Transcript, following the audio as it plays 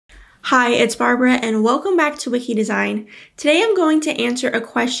Hi, it's Barbara and welcome back to Wiki Design. Today I'm going to answer a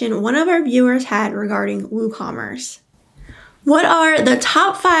question one of our viewers had regarding WooCommerce. What are the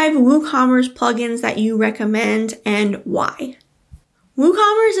top 5 WooCommerce plugins that you recommend and why?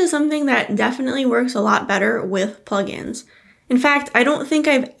 WooCommerce is something that definitely works a lot better with plugins. In fact, I don't think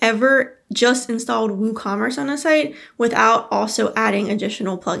I've ever just installed WooCommerce on a site without also adding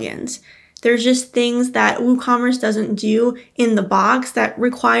additional plugins. There's just things that WooCommerce doesn't do in the box that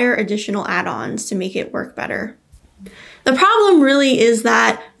require additional add-ons to make it work better. The problem really is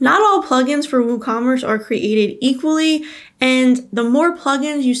that not all plugins for WooCommerce are created equally, and the more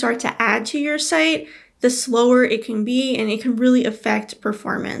plugins you start to add to your site, the slower it can be and it can really affect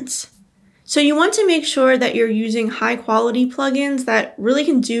performance. So you want to make sure that you're using high quality plugins that really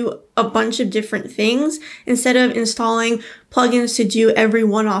can do a bunch of different things instead of installing plugins to do every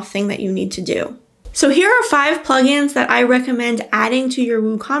one-off thing that you need to do. So here are 5 plugins that I recommend adding to your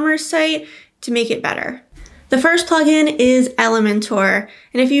WooCommerce site to make it better. The first plugin is Elementor.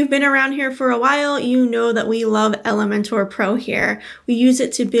 And if you've been around here for a while, you know that we love Elementor Pro here. We use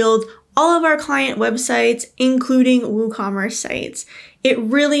it to build all of our client websites, including WooCommerce sites. It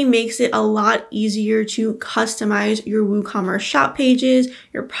really makes it a lot easier to customize your WooCommerce shop pages,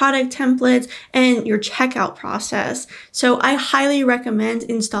 your product templates, and your checkout process. So I highly recommend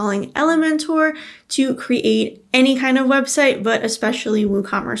installing Elementor to create any kind of website, but especially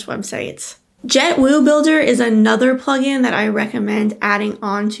WooCommerce websites. WooBuilder is another plugin that I recommend adding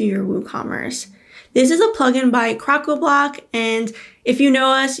on to your WooCommerce. This is a plugin by Crocoblock, and if you know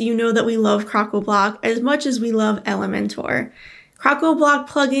us, you know that we love Crocoblock as much as we love Elementor. Crocoblock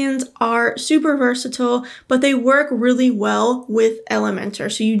plugins are super versatile, but they work really well with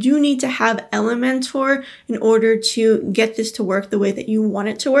Elementor. So you do need to have Elementor in order to get this to work the way that you want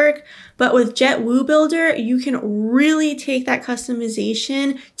it to work. But with WooBuilder, you can really take that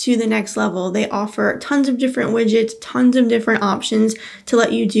customization to the next level. They offer tons of different widgets, tons of different options to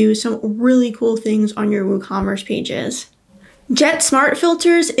let you do some really cool things on your WooCommerce pages.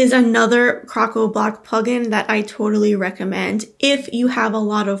 SmartFilters is another Crocoblock plugin that I totally recommend. If you have a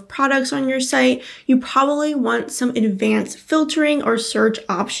lot of products on your site, you probably want some advanced filtering or search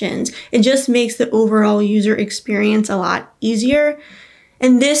options. It just makes the overall user experience a lot easier.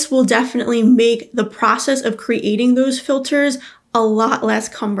 And this will definitely make the process of creating those filters a lot less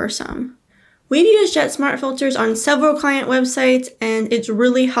cumbersome. We've used SmartFilters on several client websites, and it's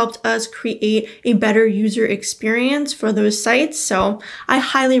really helped us create a better user experience for those sites, so I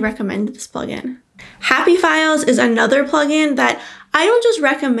highly recommend this plugin. Happy Files is another plugin that I don't just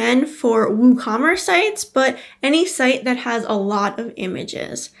recommend for WooCommerce sites, but any site that has a lot of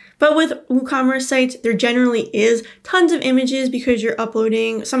images. But with WooCommerce sites, there generally is tons of images because you're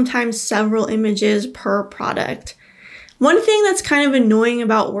uploading sometimes several images per product. One thing that's kind of annoying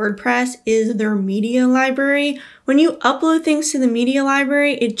about WordPress is their media library. When you upload things to the media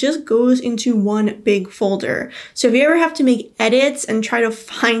library, it just goes into one big folder. So if you ever have to make edits and try to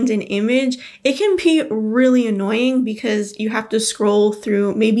find an image, it can be really annoying because you have to scroll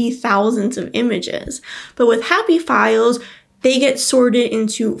through maybe thousands of images. But with Happy Files, they get sorted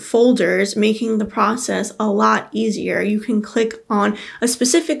into folders, making the process a lot easier. You can click on a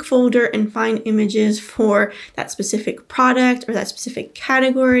specific folder and find images for that specific product or that specific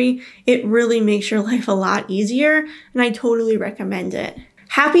category. It really makes your life a lot easier, and I totally recommend it.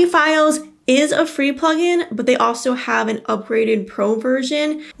 Happy Files is a free plugin, but they also have an upgraded Pro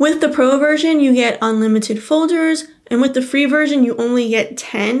version. With the Pro version, you get unlimited folders, and with the free version, you only get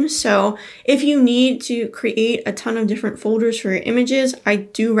 10. So if you need to create a ton of different folders for your images, I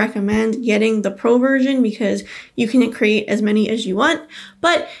do recommend getting the Pro version because you can create as many as you want.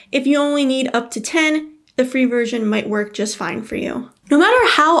 But if you only need up to 10, the free version might work just fine for you. No matter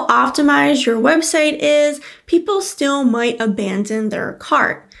how optimized your website is, people still might abandon their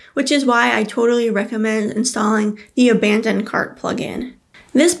cart, which is why I totally recommend installing the Abandoned Cart plugin.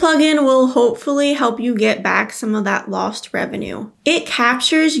 This plugin will hopefully help you get back some of that lost revenue. It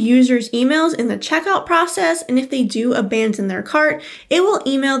captures users' emails in the checkout process, and if they do abandon their cart, it will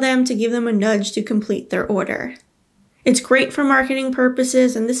email them to give them a nudge to complete their order. It's great for marketing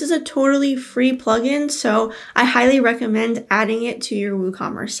purposes, and this is a totally free plugin, so I highly recommend adding it to your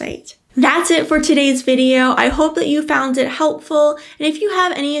WooCommerce site. That's it for today's video. I hope that you found it helpful, and if you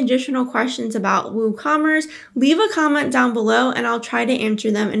have any additional questions about WooCommerce, leave a comment down below and I'll try to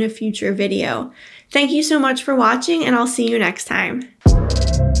answer them in a future video. Thank you so much for watching, and I'll see you next time.